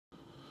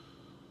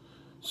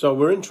So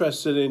we're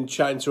interested in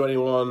chatting to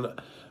anyone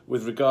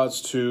with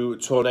regards to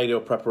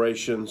tornado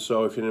preparation.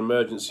 So if you're an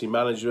emergency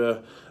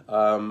manager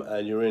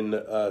and you're in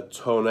a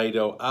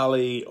tornado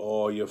alley,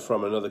 or you're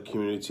from another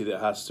community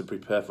that has to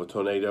prepare for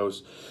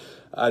tornadoes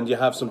and you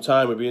have some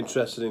time, we'd be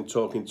interested in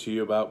talking to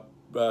you about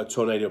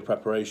tornado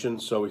preparation,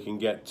 so we can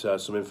get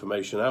some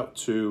information out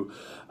to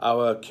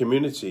our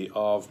community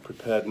of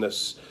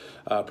preparedness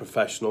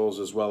professionals,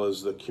 as well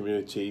as the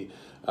community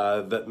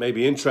that may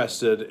be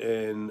interested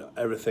in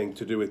everything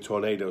to do with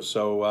tornadoes.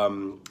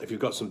 So if you've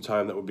got some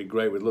time, that would be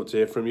great. We'd love to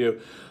hear from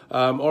you.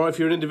 Or if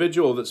you're an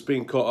individual that's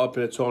been caught up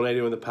in a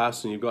tornado in the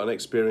past and you've got an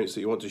experience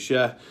that you want to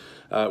share,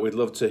 we'd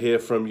love to hear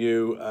from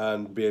you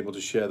and be able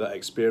to share that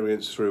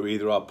experience through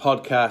either our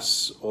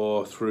podcasts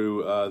or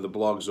through the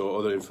blogs or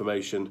other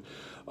information,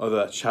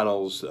 other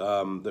channels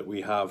that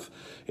we have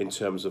in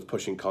terms of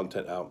pushing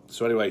content out.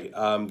 So anyway,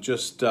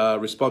 just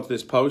respond to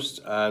this post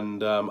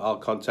and I'll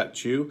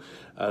contact you,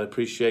 and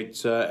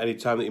appreciate any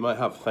time that you might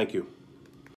have. Thank you.